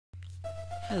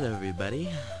Hello everybody,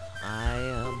 I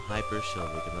am Hyper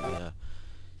Silver.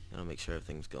 Let me make sure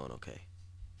everything's going okay.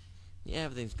 Yeah,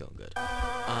 everything's going good. And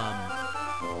I'm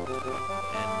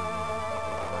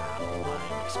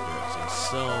experiencing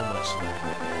so much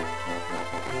lag.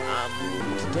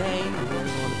 Today we're going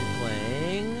to be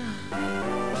playing,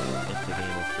 if the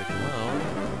game will freaking load,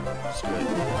 screw it,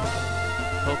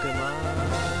 Pokemon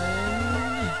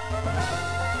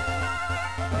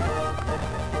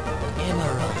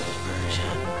Emerald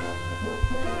version.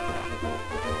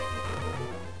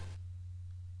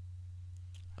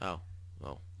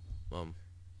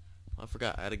 I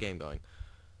forgot I had a game going.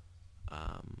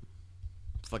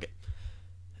 Fuck it.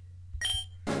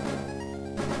 Do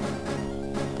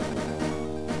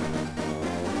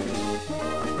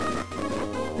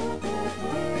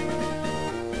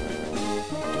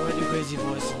I do crazy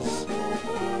voices?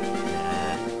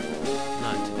 Nah,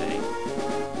 not today.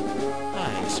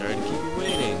 Hi, sorry to keep you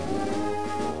waiting.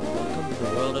 Welcome to the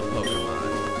world of Pokemon.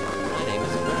 My name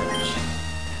is Birch,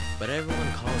 but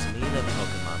everyone calls me the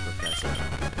Pokemon Professor.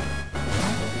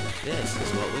 This is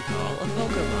what we call a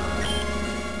Pokemon.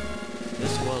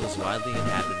 This world is widely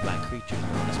inhabited by creatures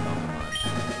known as Pokemon.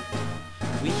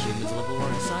 We humans live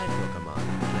alongside Pokemon,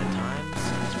 and at times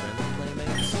as friendly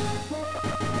playmates,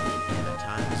 and at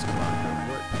times cooperative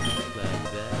work,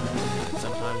 and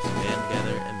sometimes band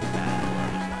together and battle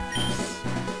other fights.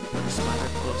 But despite our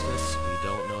closeness, we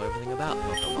don't know everything about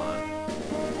Pokemon.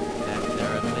 In fact, there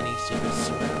are many secrets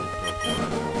surrounding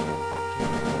Pokemon.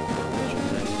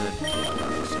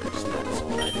 That's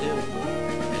what I do.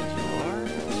 And you are?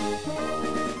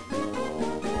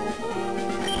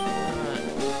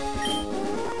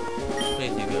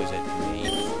 Anything goes at me.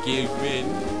 Give in.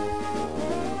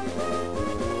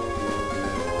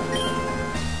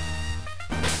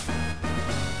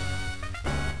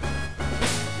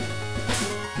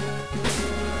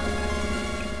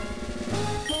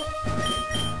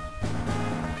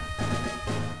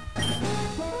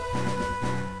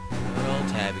 Good old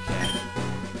Tabby-cat.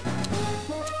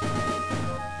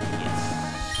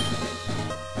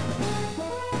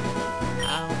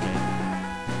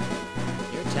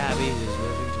 Tabby is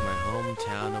moving to my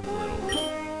hometown of Little Root.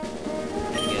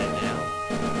 You get it now?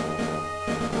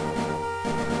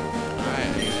 Alright,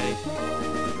 are you ready?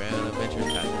 We're on adventure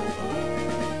time.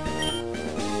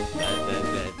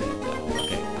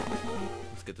 Okay.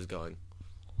 Let's get this going.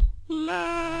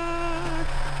 Lag!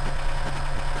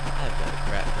 I've got a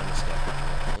crap ton of stuff.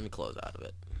 Let me close out of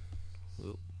it.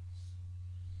 Whoop.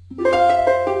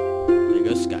 There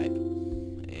goes Skype.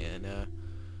 And,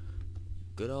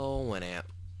 good old Winamp.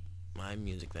 My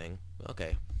music thing.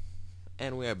 Okay.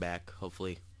 And we are back,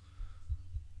 hopefully.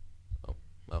 Oh.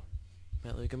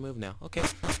 Apparently we can move now. Okay.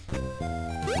 Okay,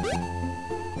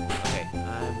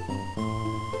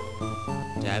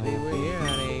 Tabby, we're here,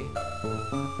 honey.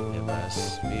 It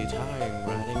must be tiring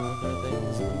riding with our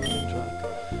things in the moving truck.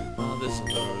 Oh, this is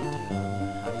Little Root Town.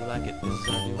 How do you like it? This is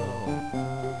our new home.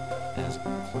 It has a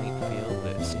quaint feel,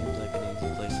 but it seems like an easy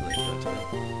place to live, don't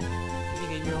you? You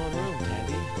get your own room,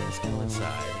 Tabby. Let's go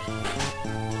inside.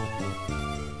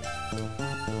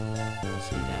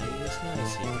 See, Daddy, it's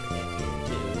nice here. And here,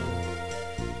 too.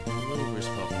 Movers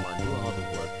Pokemon do all the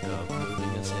work of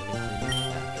moving us in and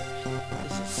cleaning up after.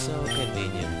 This is so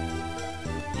convenient.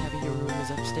 Tabby, your room is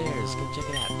upstairs. Go check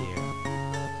it out, dear.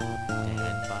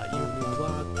 Dad bought you a new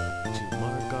clock to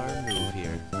mark our move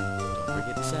here. Don't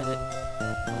forget to set it.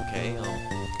 Okay,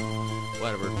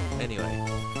 whatever. Anyway,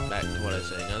 back to what I was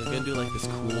saying. I was gonna do like this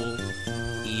cool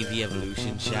Eevee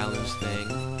evolution challenge thing,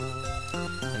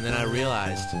 and then I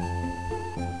realized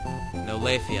no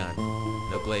Leafeon,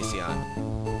 no Glaceon.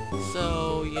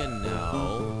 So you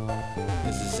know,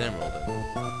 this is Emerald.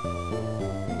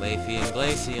 Leafy and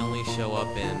Glacie only show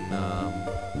up in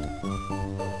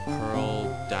Pearl,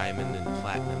 Diamond, and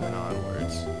Platinum and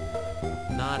onwards.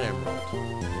 Not Emerald,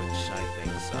 which I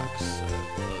think sucks.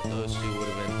 Those two would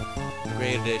have been a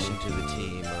great addition to the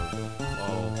team of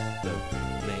all the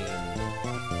main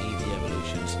Eevee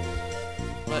evolutions.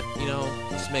 But, you know,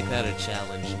 let's make that a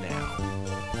challenge now.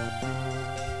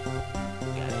 We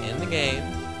gotta end the game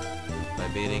by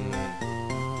beating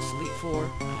Elite Four.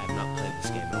 I have not played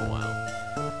this game in a while.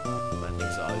 But I think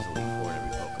it's always Elite Four in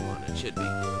every Pokemon. It should be.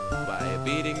 By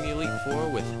beating the Elite Four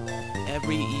with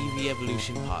every Eevee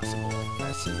evolution possible.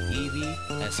 That's an Eevee,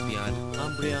 Espeon,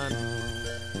 Umbreon.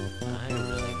 I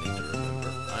really need to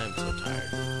remember. I am so tired.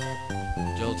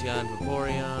 Jolteon,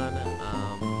 Vaporeon,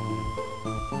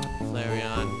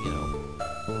 Flareon, you know.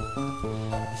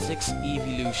 6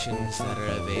 evolutions that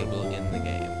are available in the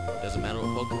game. Doesn't matter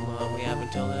what Pokemon we have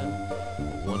until then.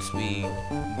 Once we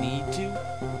need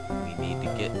to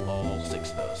get all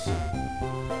 6 of those.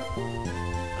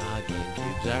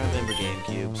 GameCubes. I remember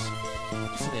GameCubes.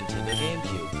 It's a Nintendo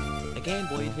GameCube. A Game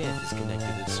Boy Advance is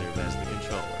connected to serve as the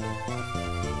controller.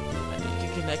 I knew you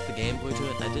could connect the Game Boy to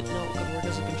it, and I didn't know it could work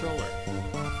as a controller.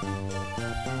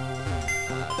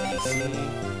 PC.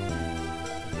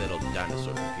 Little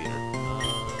dinosaur computer.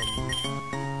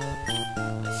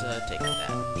 Let's take that,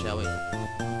 shall we?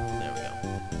 There we go.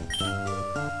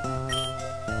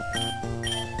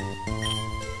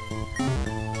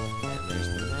 And there's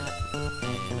the map.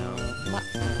 And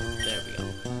there we go.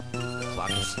 The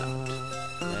clock is stopped.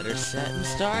 Better set and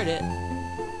start it.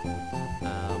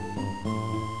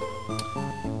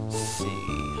 Let's see.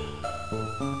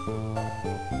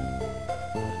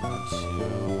 1, 2,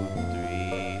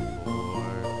 3,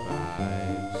 4, 5,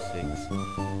 6,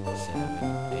 7,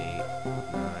 8,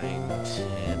 9,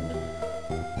 10,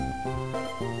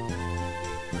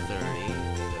 30,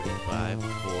 35,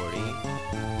 40,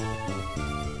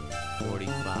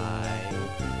 45,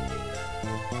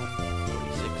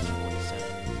 46, 47,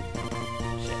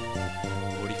 shit,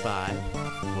 45,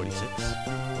 46,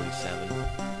 47,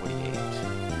 48,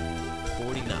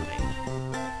 49.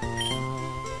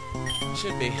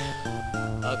 Should be.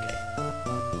 Okay.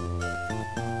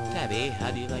 Tabby, how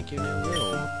do you like your new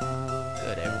room?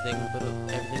 Good, everything's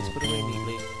put away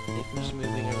neatly. They finished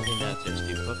moving everything downstairs.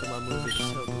 The Pokemon movers are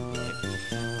so convenient.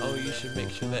 Oh, you should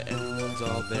make sure that everyone's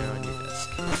all there on your desk.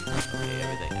 Okay,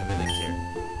 everything's here.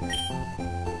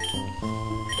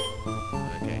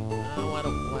 Okay. Why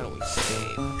don't we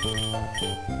save?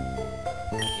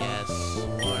 Yes,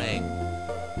 warning.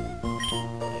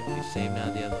 If we save now,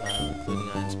 the other file, including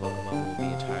Iron's Pokemon, will be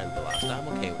entirely lost. I'm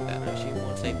okay with that. She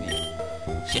won't save you.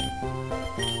 Shit.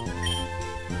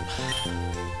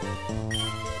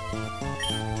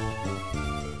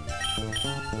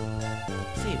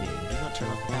 Saving, do not turn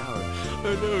off the power.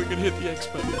 Oh no, we're gonna hit the X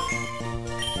button.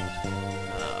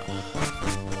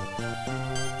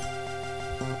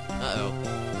 Uh-oh.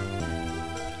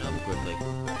 Come quickly.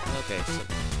 Okay, so...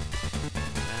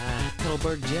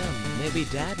 Petalburg Gym. Maybe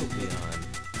Dad will be on.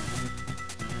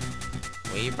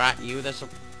 We brought you this...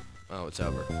 Oh, it's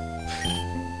over.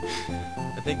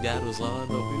 I think Dad was on,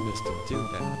 but we missed him too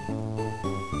now.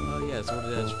 Oh yes, one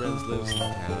of Dad's friends lives in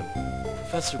town.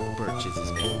 Professor Birch is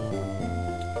his name.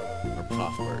 Or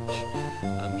Prof. Birch.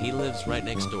 He lives right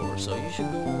next door, so you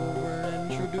should go over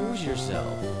and introduce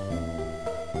yourself.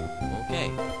 Okay.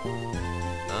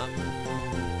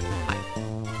 Hi.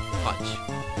 Punch.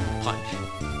 Punch.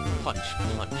 Punch.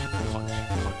 Punch. Punch.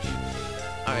 Punch.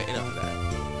 Alright, enough of that.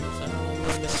 So,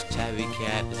 Miss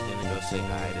Tabby-cat is gonna go say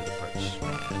hi to the Birch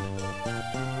man.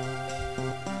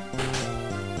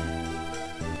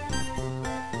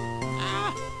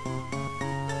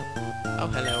 Oh,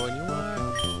 hello, and you are?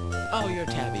 Oh, you're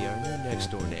Tabby, our new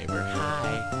next-door neighbor.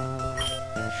 Hi.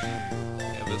 I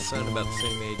have a son about the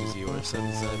same age as you. Our son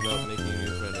decided about making a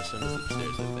new friend. Our son is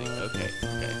upstairs, I think. Okay,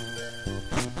 okay.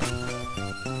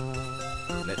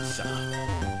 Let's,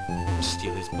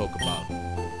 steal his Pokeball.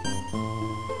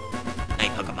 Hey,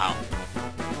 Pokeball.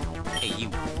 Hey, you.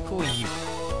 Who are you?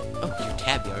 Oh, you're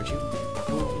Tabby, aren't you?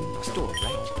 You're next door,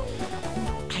 right?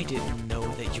 I didn't know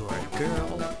that you were a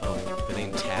girl. Oh, the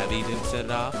name Tabby didn't set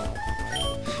it off?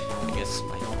 I guess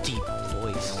my deep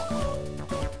voice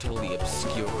totally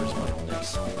obscures my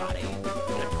nice body.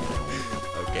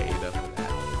 Okay, enough of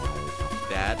that.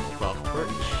 Dad, Prof. Birch,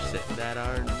 said that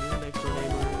our new next door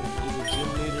neighbor is a gym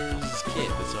leader's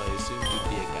kid, so I assumed you'd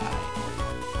be a guy.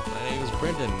 My name is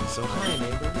Brendan, so hi,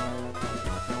 neighbor.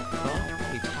 Oh,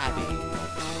 hey, Tabby.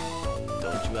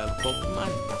 Don't you have a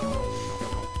Pokemon?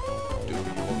 Do you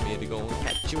want me to go and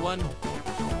catch you one?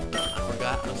 I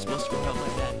forgot I was supposed to go help my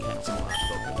dad catch some lost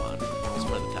Pokemon.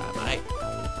 Some other time, alright?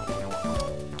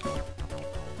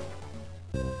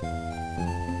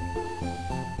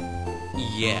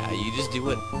 Yeah, you just do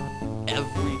what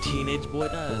every teenage boy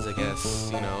does, I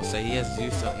guess. You know, say he has to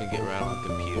do something to get right on the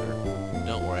computer.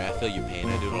 Don't worry, I feel your pain.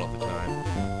 I do it all the time.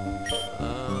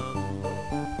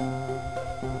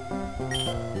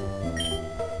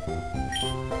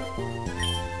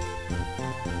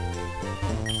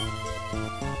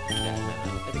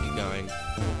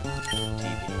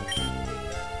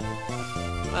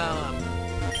 Well,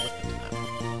 what's the time?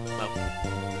 About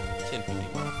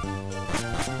 10:51.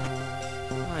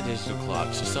 My digital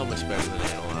clocks are so much better than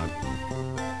analog.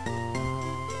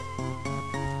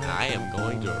 I am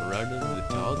going to run into the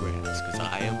tall grass, because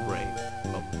I am brave.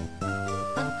 Oh,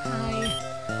 hi.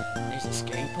 There's a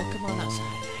scary Pokemon outside.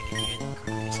 I can hear them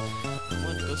cries. I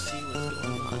want to go see what's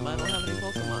going on, but I don't have any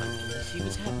Pokemon. Can you see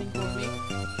what's happening for me?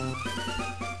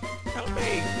 Help me!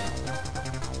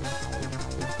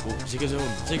 Oh,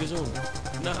 Zigazone! Zigazone!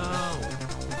 No!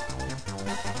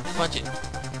 Punch it!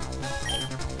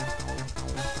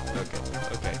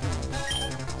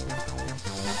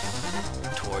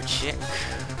 Torchic,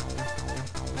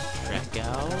 Treco,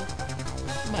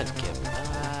 Mudkip.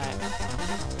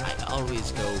 I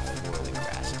always go for the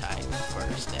grass type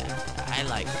first. I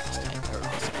like grass type, they're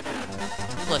awesome.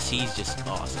 Plus he's just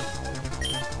awesome.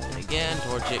 And again,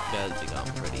 Torchic does become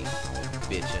pretty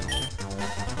bitchin'.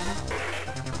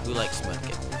 Who likes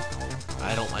Mudkip?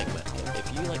 I don't like Mudkip.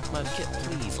 If you like Mudkip,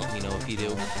 please let me know if you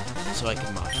do, so I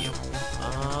can mock you.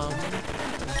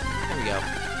 There we go.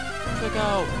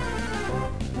 Treco!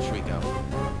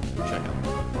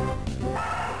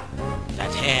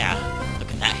 That hair!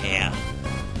 Look at that hair!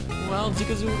 Well,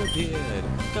 Zigazoo appeared!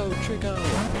 Go, Treco!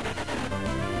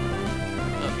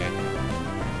 Okay.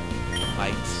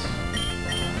 Fight.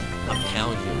 I'll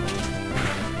pound you.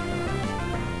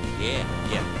 Yeah.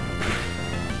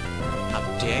 How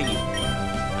dare you?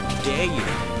 How dare you?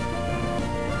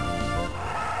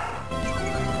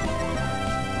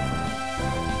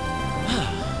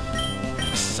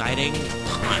 Exciting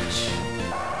punch.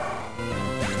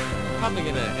 Probably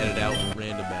gonna edit out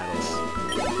random battles.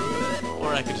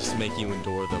 Or I could just make you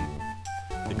endure them.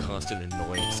 The constant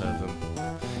annoyance of them.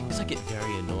 Because I get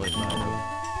very annoyed by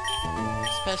them.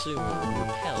 Especially when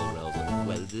Repel rolls up.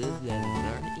 Well,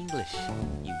 learn English,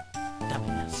 you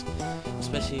dumbass.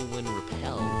 Especially when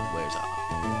Repel wears off.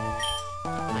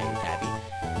 Hi, Tabby.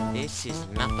 This is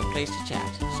not the place to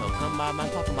chat, so come by my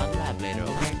Pokemon lab later,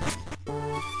 okay?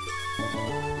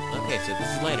 Okay, so this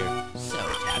is later. So,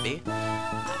 Tabby,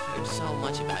 I've heard so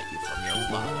much about you from your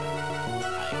father.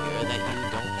 I hear that you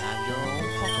don't have your own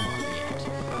Pokemon yet.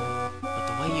 But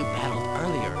the way you battled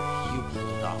earlier, you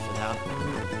pulled it off without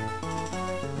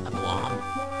a bomb.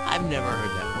 I've never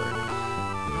heard that word.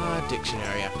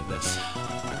 Dictionary after this.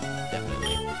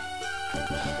 Definitely.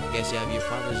 Guess you have your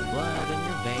father's blood in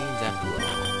your veins after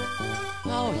all.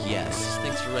 Oh yes,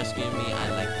 thanks for rescuing me. I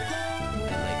like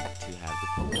to have the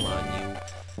Pokemon you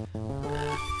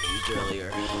used earlier.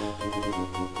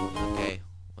 Okay,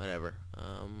 whatever.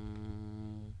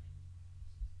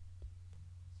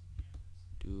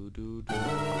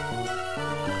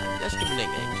 Let's give a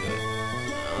nickname to it.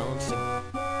 Well, it's a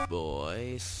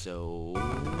boy, so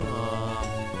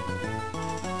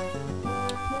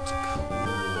what's a cool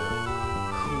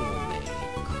name?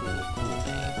 Cool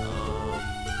name.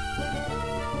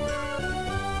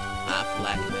 Not for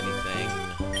lack of anything.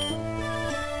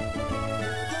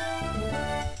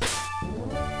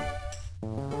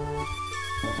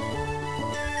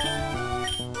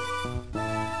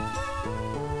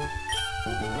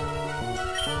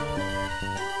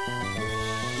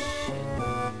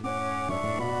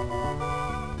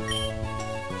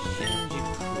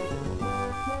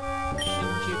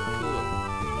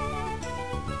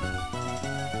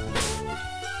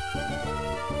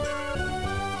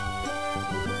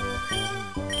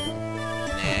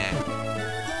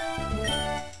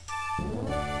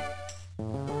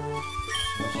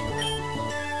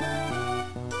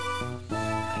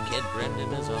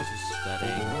 Brendan is also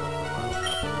studying Pokemon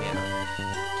propaganda.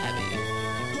 Tabby, you think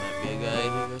it might be a good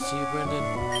idea to go see you, Brendan?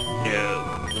 No!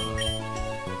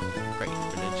 Great,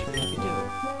 Brendan should be doing.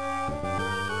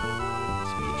 Is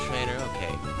he a trainer?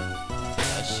 Okay.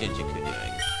 How's Shinjuku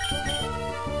doing?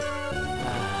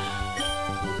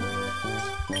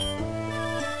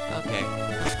 Okay.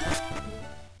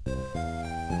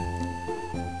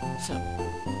 So,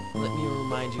 let me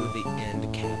remind you of the end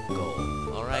cap goal.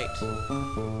 Alright,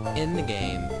 in the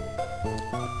game,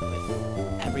 with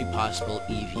every possible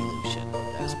evolution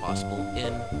that is possible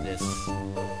in this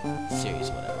series,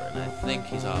 whatever, and I think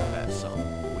he's off at some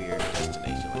weird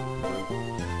destination, like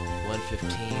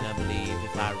 115, I believe,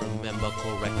 if I remember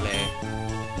correctly.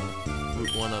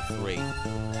 Route 103. I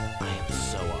am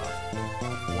so off.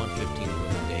 115 is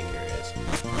where the daycare is.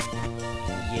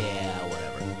 Yeah,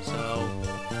 whatever. So,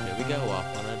 here we go, off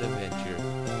on an adventure.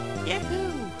 Yahoo!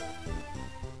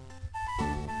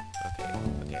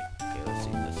 Okay,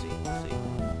 let's see.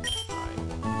 Alright.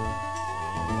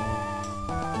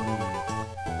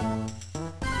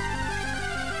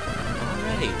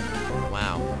 Alrighty.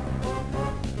 Wow.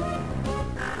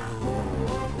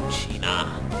 Puchina.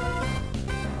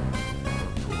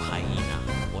 Puhaina.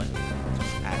 What?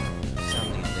 Some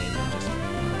of these names are just...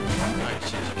 Alright,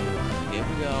 Shinjuku. Here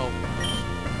we go.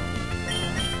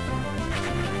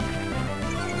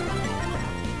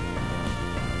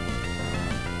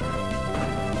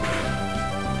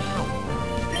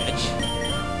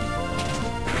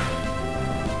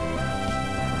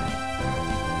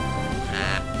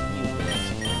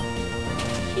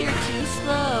 You're too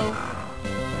slow.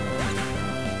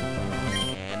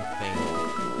 And think.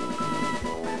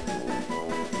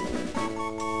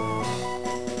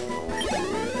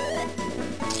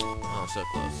 Oh, so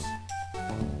close.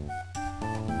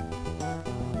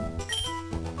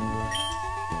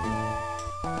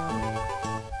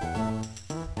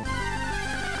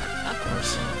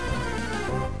 course.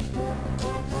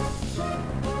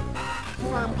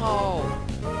 Firm pole!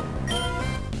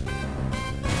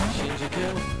 Shinjuku,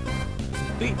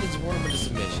 beat this worm into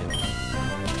submission.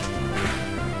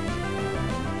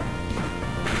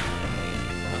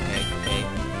 Okay.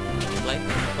 Play.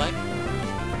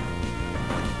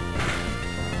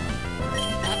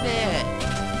 Stop it!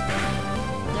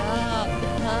 Stop!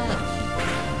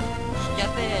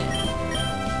 Stop it!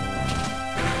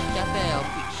 Stop it!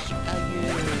 I'll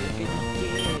beat you!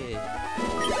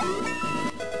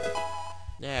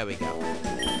 There we go.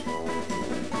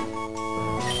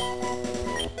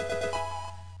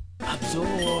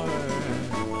 Absorb!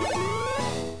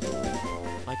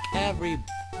 Like every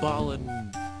ball and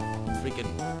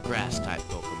freaking grass type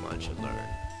Pokemon should learn.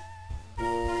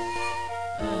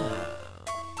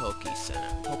 Poke Center.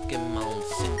 Pokemon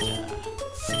Center.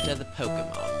 Center of the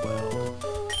Pokemon world.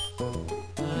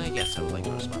 I guess I'll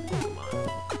linger with my Pokemon.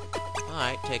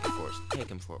 Alright, take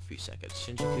him for a few seconds.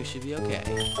 Shinjuku should be okay.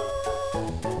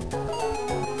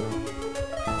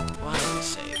 Why don't we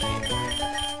save here?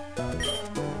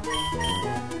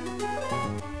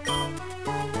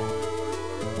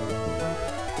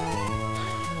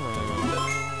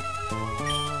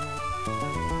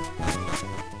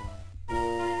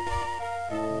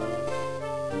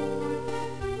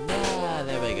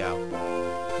 There we go.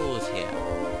 Who's here?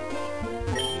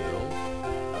 You.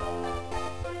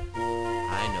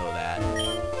 I know that.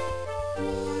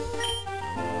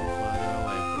 Farther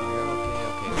away from here.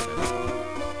 Okay, whatever.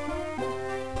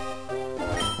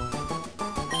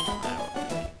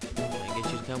 Can I get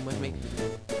you to come with me?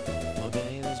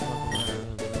 Okay, this Pokemon.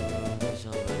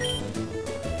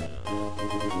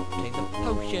 Take the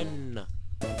potion!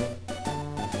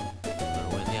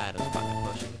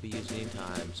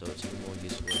 So it's even more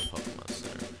useful in Pokemon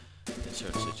Center in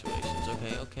certain situations.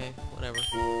 Okay, whatever.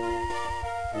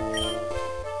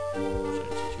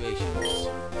 Certain situations.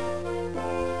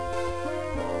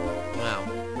 Wow.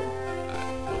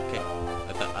 Okay.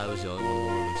 I thought I was the only one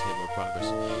who would save more progress.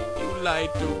 You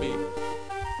lied to me.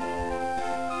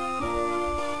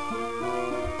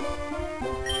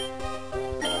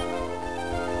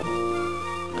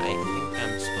 I think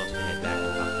I'm supposed to head back to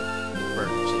Pocket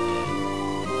Burgers again.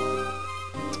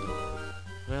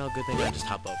 Well, good thing I just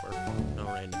hop over. No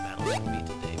random battles with me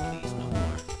today, please. No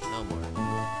more.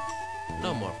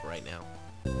 No more for right now.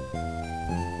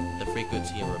 The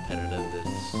frequency and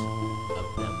repetitiveness of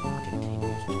them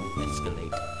continues to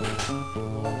escalate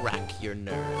and will rack your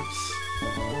nerves.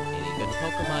 Any good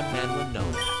Pokemon fan would know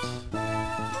that.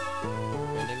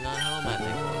 Depending on how I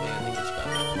think I think it's about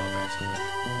my progress.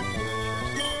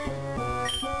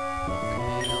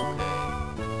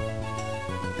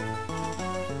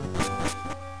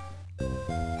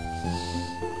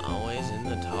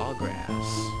 Grass.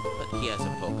 But he has a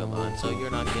Pokemon, so you're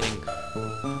not getting...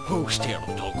 Who's still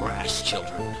tall grass,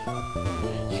 children?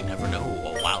 You never know,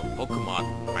 a wild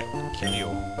Pokemon might kill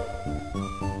you.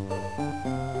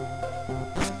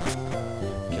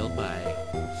 Killed by...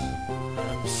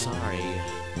 I'm sorry.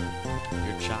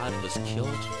 Your child was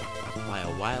killed by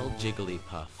a wild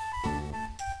Jigglypuff.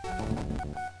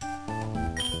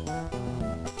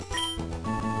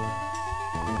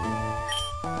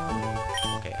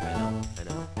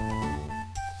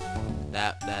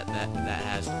 That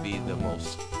has to be the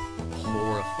most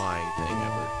horrifying thing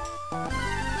ever.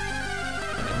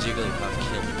 A Jigglypuff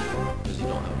killing you because you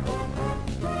don't have a Pokemon.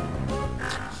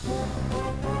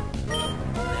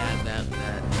 That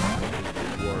is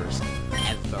the worst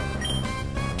ever.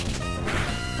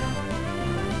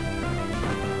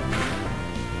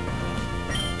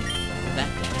 That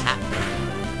can happen.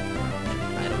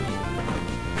 I don't even know.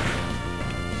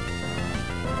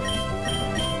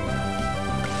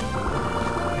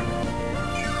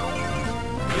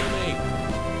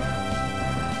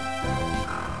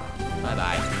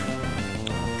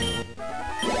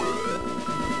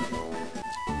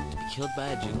 Killed by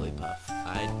a Jigglypuff.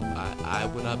 I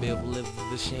would not be able to live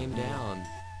the shame down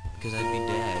because I'd be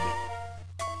dead.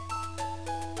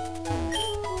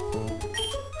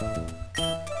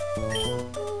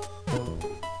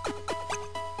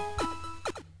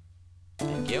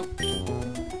 Thank you.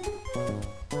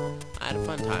 I had a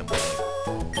fun time with it.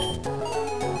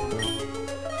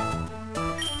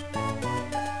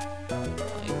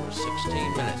 Playing for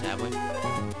 16 minutes, have we?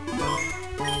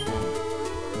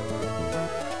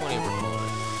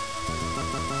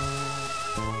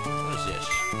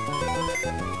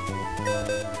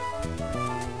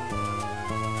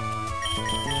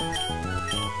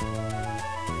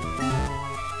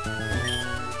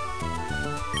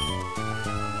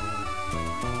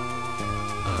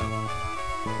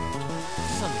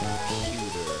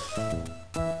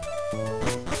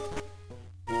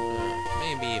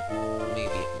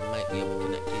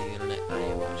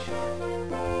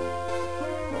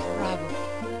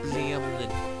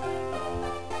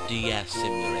 FPS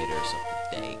simulators so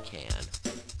they can.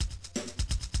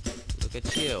 Look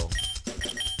at you.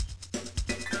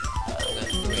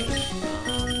 That's great.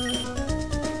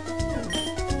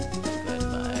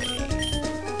 Goodbye.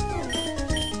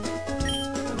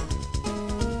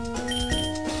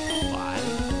 Why?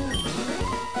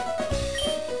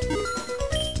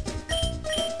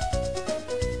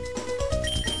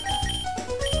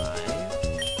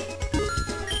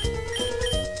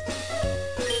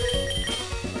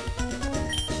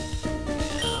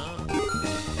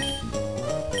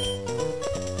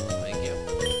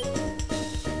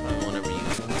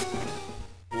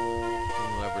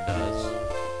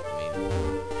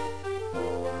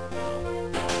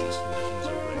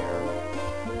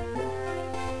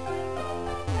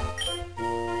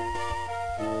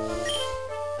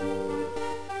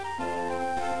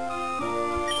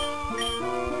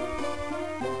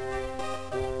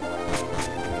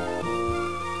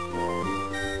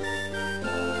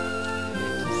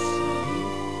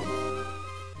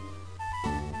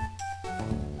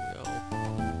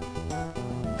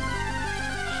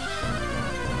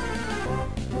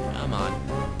 Come on.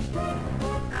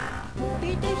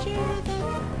 Beat the shit out of them.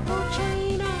 Oh,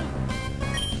 China.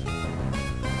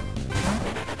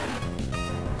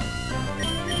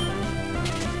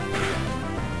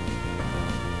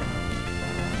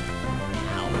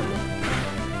 Ow.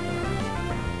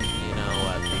 You know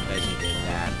what? Because you did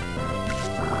that,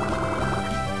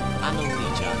 I'm gonna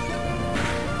leech off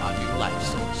your life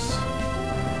source.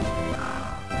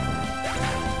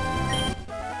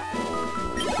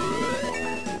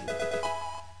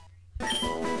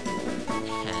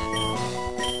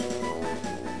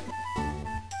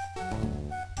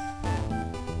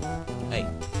 Hey,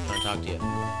 trying to talk to you.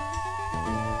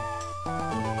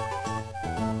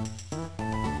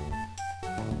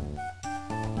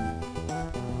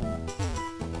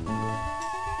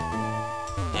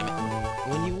 Damn it.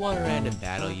 When you want a random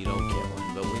battle, you don't get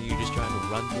one. But when you're just trying to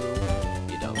run through,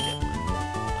 you don't get one.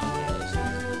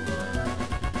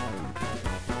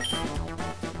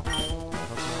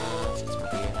 Since we're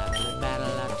here having a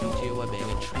battle, I'll teach you what being a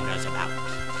trainer's about.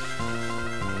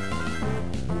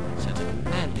 Sounds like a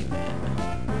manly man.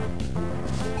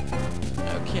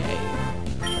 Okay.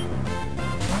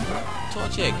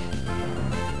 Torchic.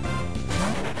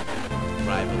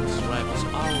 Rivals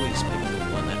always pick the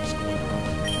one that's going wrong.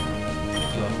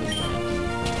 You are vigilant.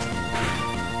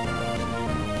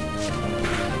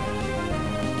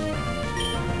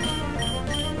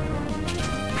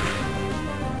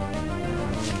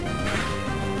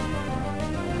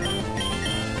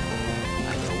 I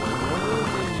know I'm more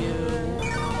than you.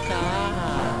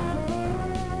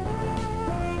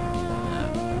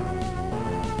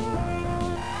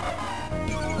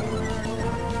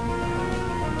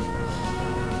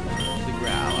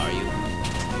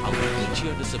 You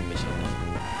have the submission.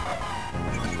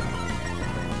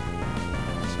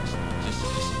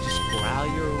 Just growl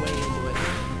your way into it.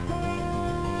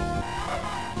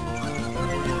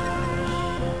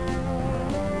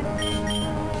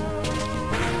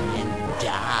 And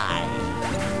die.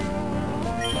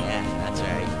 Yeah, that's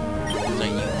right. So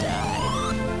you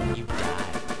die. You die.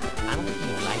 I don't think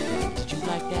you like it. Did you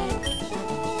like that?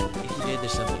 If you did,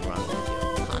 there's something wrong with you.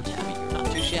 I'm Tabby, you're not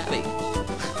too shabby.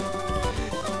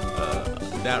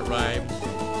 That rhyme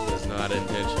is not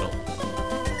intentional.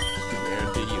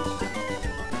 Guarantee you.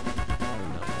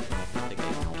 No, I think I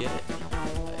get it.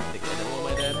 I think I know what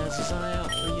my dad has to sign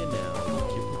out for you now.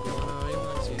 Keep Pokemon how he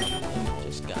wants you.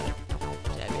 Just got it.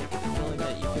 Tabby, I get the feeling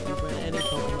that you could befriend any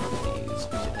Pokemon with these.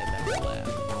 We should head back to the lab.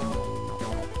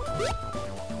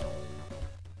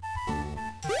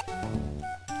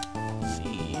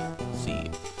 See.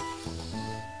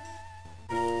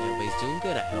 Everybody's doing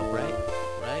good, I hope, right?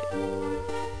 Right?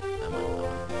 I'm on.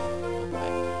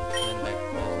 Back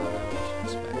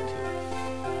to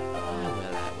I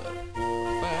will.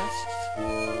 First,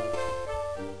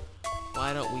 why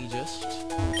don't we just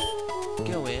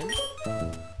go in?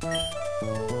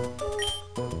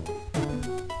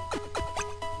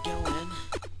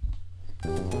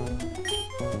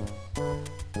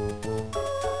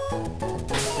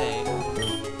 Say,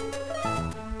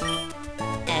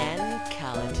 and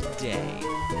call it a day.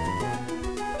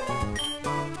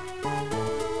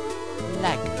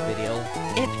 Like the video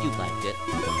if you liked it.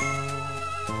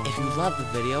 If you loved the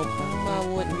video, I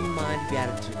wouldn't mind if you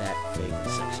added to that favorite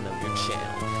section of your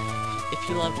channel. If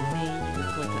you loved me, you can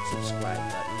click that subscribe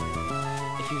button.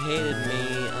 If you hated me,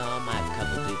 I have a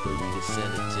couple people you can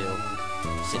send it to.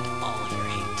 Send all your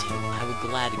hate to. I would be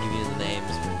glad to give you the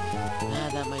names, but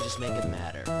that might just make it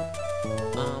matter.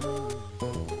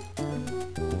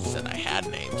 Said I had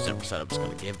names, never said I was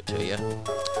gonna give it to you.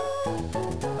 Well,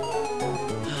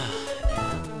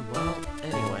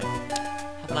 anyway,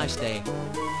 have a nice day.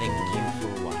 Thank you for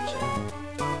watching.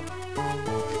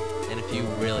 And if you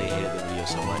really hated the video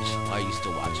so much, why are you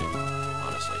still watching?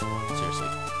 Honestly, seriously.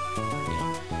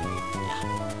 Yeah.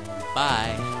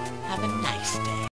 Bye. Have a nice day.